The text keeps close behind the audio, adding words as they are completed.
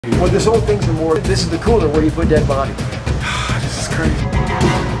Well, this whole thing's for more. This is the cooler where you put dead bodies. This is crazy.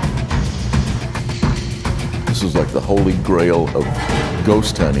 This is like the holy grail of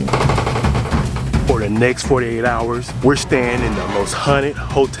ghost hunting. For the next 48 hours, we're staying in the most haunted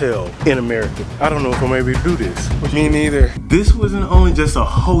hotel in America. I don't know if I'm able to do this. Me neither. This wasn't only just a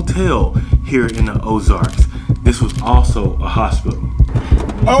hotel here in the Ozarks. This was also a hospital.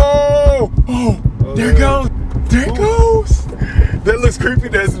 Oh, there it goes. There it goes. That looks creepy,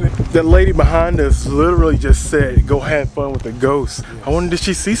 doesn't it? That lady behind us literally just said, go have fun with the ghost. I wonder, did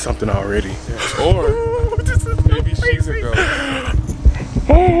she see something already? Or maybe she's a ghost.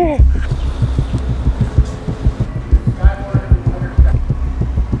 Oh.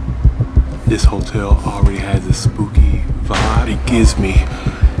 This hotel already has a spooky vibe. It gives me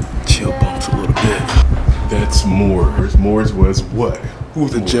chill bumps a little bit. That's Moore's. Moore's was what? Who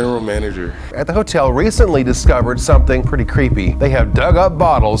was the general manager? At the hotel recently discovered something pretty creepy. They have dug up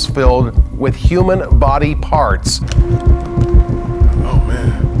bottles filled with human body parts. Oh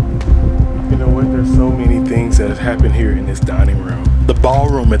man. You know what? There's so many things that have happened here in this dining room. The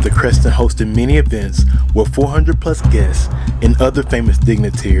ballroom at the Crescent hosted many events where 400 plus guests and other famous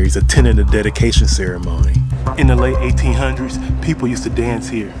dignitaries attended a dedication ceremony. In the late 1800s, people used to dance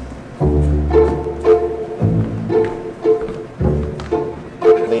here.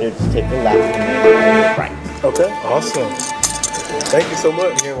 Later, just take the left and then right. Okay, awesome. Thank you so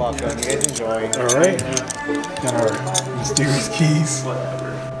much. You're welcome. You guys enjoy. All right. Got our mysterious keys.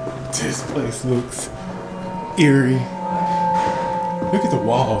 This place looks eerie. Look at the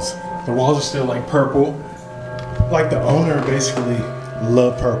walls. The walls are still like purple. Like the owner basically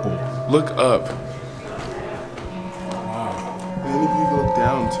loved purple. Look up. Wow. And then if you look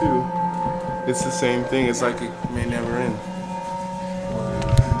down too, it's the same thing. It's like it may never end.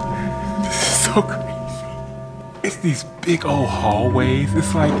 This is so crazy. It's these big old hallways.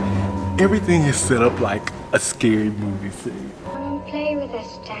 It's like everything is set up like a scary movie scene. Come play with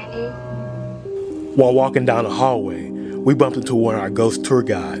us, Daddy. While walking down the hallway, we bumped into one of our ghost tour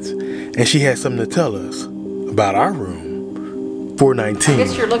guides, and she had something to tell us about our room, 419. I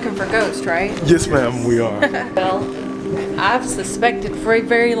guess you're looking for ghosts, right? Yes, ma'am, we are. Well, I've suspected for a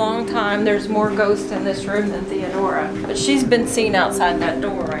very long time there's more ghosts in this room than Theodora, but she's been seen outside that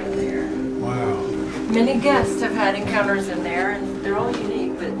door right there. Wow. Many guests have had encounters in there, and they're all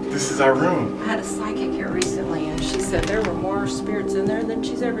unique, but This is our room. I had a psychic here recently, and she said there were more spirits in there than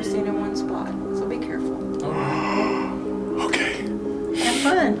she's ever seen in one spot, so be careful. Okay. Have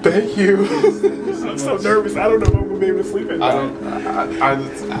fun. Thank you. I'm so nervous. I don't know if I'm gonna be able to sleep at night.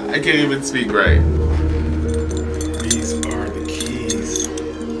 I can't even speak right. These are the keys for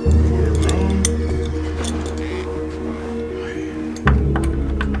the room.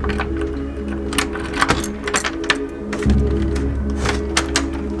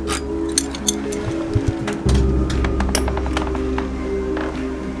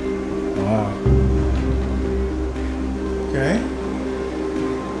 Wow. Okay.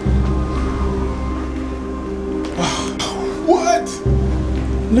 What?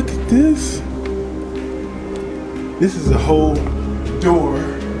 Look at this. This is a whole door.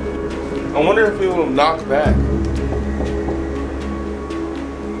 I wonder if it will knock back.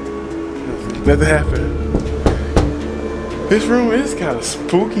 Nothing happened. This room is kind of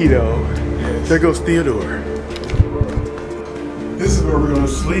spooky though. Yes. There goes Theodore. This is where we're gonna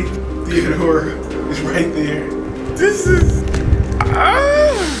sleep. Theodore is right there. This is,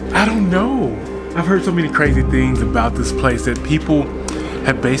 I don't know. I've heard so many crazy things about this place that people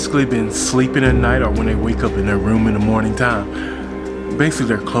have basically been sleeping at night or when they wake up in their room in the morning time. Basically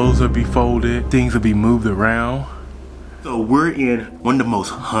their clothes will be folded, things will be moved around. So we're in one of the most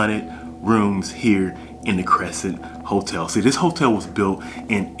haunted rooms here in the Crescent Hotel. See, this hotel was built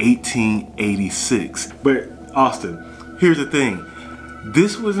in 1886. But Austin, here's the thing.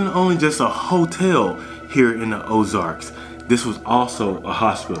 This wasn't only just a hotel here in the Ozarks. This was also a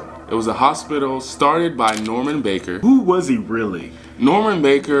hospital. It was a hospital started by Norman Baker. Who was he really? Norman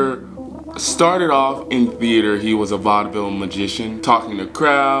Baker started off in theater. He was a vaudeville magician, talking to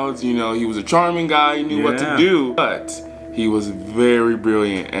crowds. You know, he was a charming guy. He knew what to do. But he was very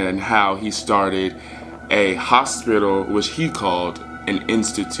brilliant in how he started a hospital, which he called an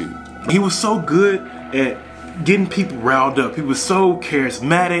institute. He was so good at getting people riled up. He was so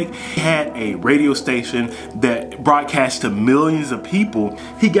charismatic. He had a radio station that broadcast to millions of people.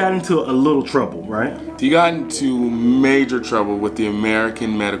 He got into a little trouble, right? He got into major trouble with the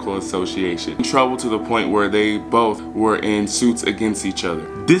American Medical Association. Trouble to the point where they both were in suits against each other.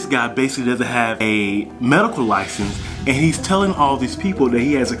 This guy basically doesn't have a medical license, and he's telling all these people that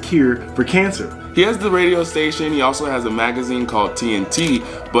he has a cure for cancer. He has the radio station, he also has a magazine called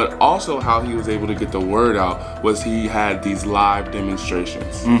TNT, but also how he was able to get the word out was he had these live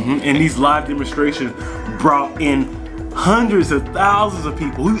demonstrations. And these live demonstrations brought in hundreds of thousands of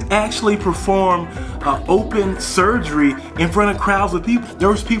people who actually performed open surgery in front of crowds of people. There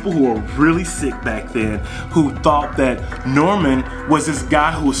was people who were really sick back then who thought that Norman was this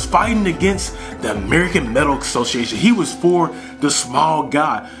guy who was fighting against the American Medical Association. He was for the small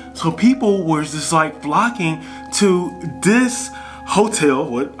guy. So people were just like flocking to this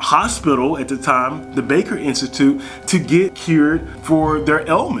hospital at the time, the Baker Institute, to get cured for their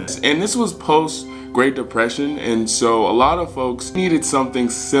ailments. And this was post Great Depression, and so a lot of folks needed something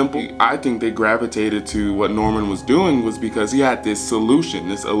simple. I think they gravitated to what Norman was doing was because he had this solution,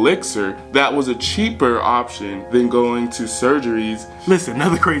 this elixir that was a cheaper option than going to surgeries. Listen,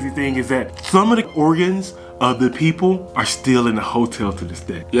 another crazy thing is that some of the organs of the people are still in the hotel to this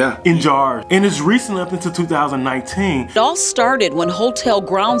day. Yeah. In jars. And it's recent up until 2019. It all started when hotel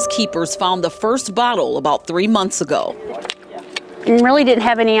groundskeepers found the first bottle about 3 months ago. And really didn't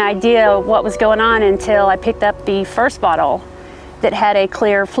have any idea what was going on until I picked up the first bottle that had a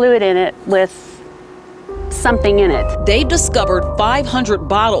clear fluid in it with something in it. They discovered 500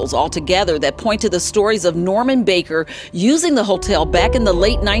 bottles altogether that point to the stories of Norman Baker using the hotel back in the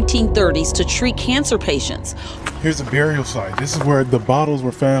late 1930s to treat cancer patients. Here's a burial site. This is where the bottles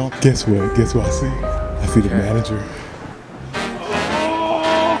were found. Guess what? Guess what I see? I see the manager.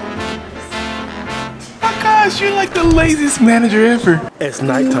 You're like the laziest manager ever. As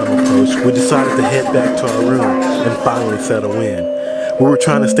nighttime approached, we decided to head back to our room and finally settle in. We were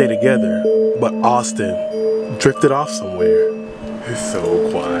trying to stay together, but Austin drifted off somewhere. It's so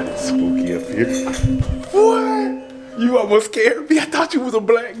quiet and spooky up here. What? You almost scared me. I thought you was a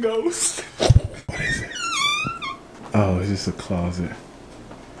black ghost. What is it? Oh, it's just a closet.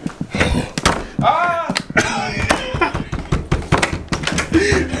 Ah!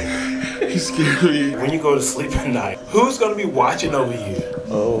 You scared me. When you go to sleep at night, who's gonna be watching over you?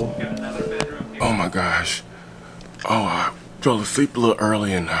 Oh my gosh. Oh, I fell asleep a little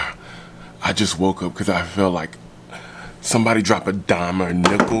early and I just woke up because I felt like somebody dropped a dime or a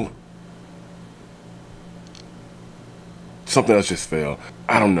nickel. Something else just fell.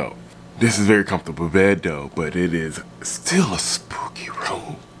 I don't know. This is a very comfortable bed though, but it is still a spooky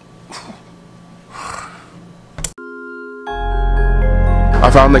room. I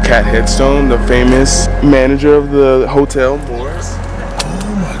found the cat headstone, the famous manager of the hotel, Morris.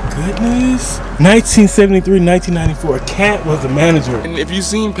 Oh my goodness. 1973, 1994, a cat was the manager. And if you've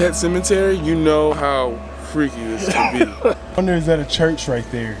seen Pet Sematary, you know how freaky this could be. I wonder, is that a church right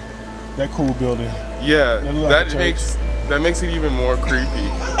there? That cool building. Yeah, That makes it even more creepy.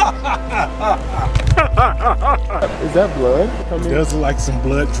 Is that blood? There's like some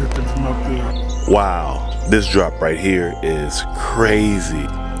blood dripping from up there. Wow, this drop right here is crazy.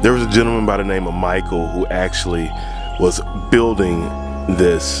 There was a gentleman by the name of Michael who actually was building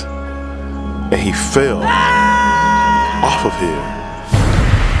this and he fell off of here.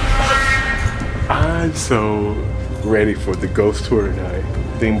 I'm so ready for the ghost tour tonight.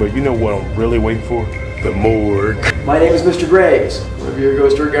 But you know what I'm really waiting for? The morgue. My name is Mr. Graves. We'll be your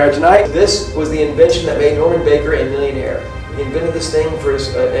ghost tour guide tonight. This was the invention that made Norman Baker a millionaire. He invented this thing for his,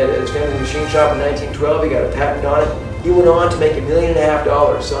 at his family machine shop in 1912. He got a patent on it. He went on to make $1.5 million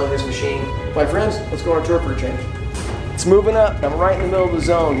selling this machine. My friends, let's go on a tour for a change. It's moving up. I'm right in the middle of the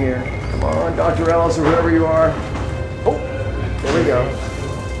zone here. Come on, Dr. Ellis or whoever you are. Oh, there we go.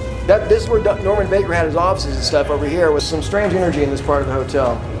 This is where Norman Baker had his offices and stuff over here with some strange energy in this part of the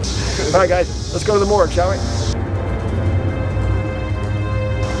hotel. All right, guys, let's go to the morgue, shall we?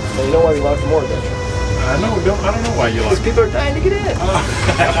 Well, you know why we locked the morgue, don't you? I don't know why you like Because people are dying to get in.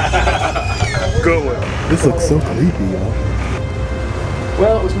 Good one. This looks so creepy, y'all.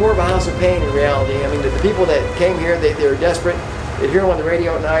 Well, it was more of a house of pain in reality. I mean, the people that came here, they were desperate. They'd hear him on the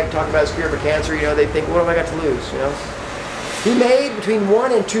radio at night talking about his cure for cancer. You know, they'd think, what have I got to lose? You know, he made between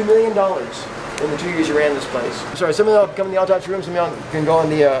 $1 and $2 million in the 2 years he ran this place. I'm sorry, some of y'all come in the autopsy room, some of y'all can go in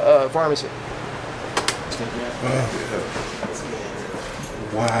the pharmacy.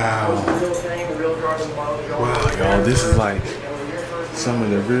 Wow. Wow, y'all, this is like some of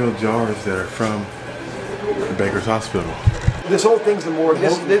the real jars that are from the Baker's Hospital. This whole thing's the morgue.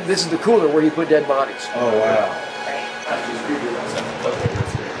 This is the cooler where you put dead bodies. Oh, wow.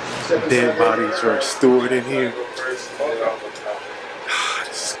 Dead bodies are stored in here.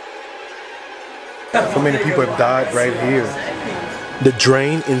 So many people have died right here. The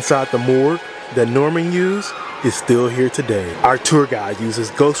drain inside the morgue that Norman used is still here today. Our tour guide uses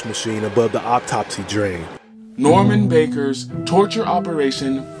ghost machine above the autopsy drain. Norman Baker's torture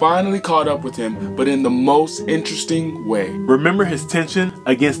operation finally caught up with him, but in the most interesting way. Remember his tension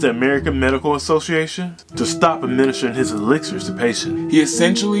against the American Medical Association to stop administering his elixirs to patients? He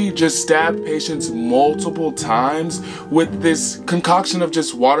essentially just stabbed patients multiple times with this concoction of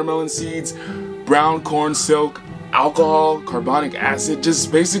just watermelon seeds, brown corn silk, alcohol, carbonic acid, just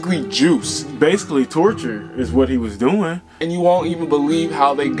basically juice. Basically torture is what he was doing. And you won't even believe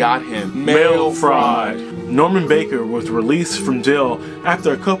how they got him. Mail fraud. Norman Baker was released from jail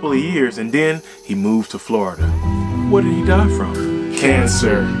after a couple of years, and then he moved to Florida. What did he die from?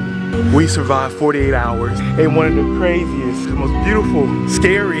 Cancer. We survived 48 hours in one of the craziest, most beautiful,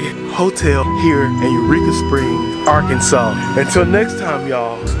 scary hotel here in Eureka Springs, Arkansas. Until next time,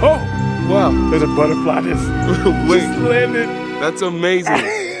 y'all. Oh! Wow, there's a butterfly just landed. That's amazing.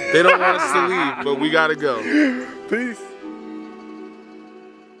 They don't want us to leave, but we gotta go. Peace.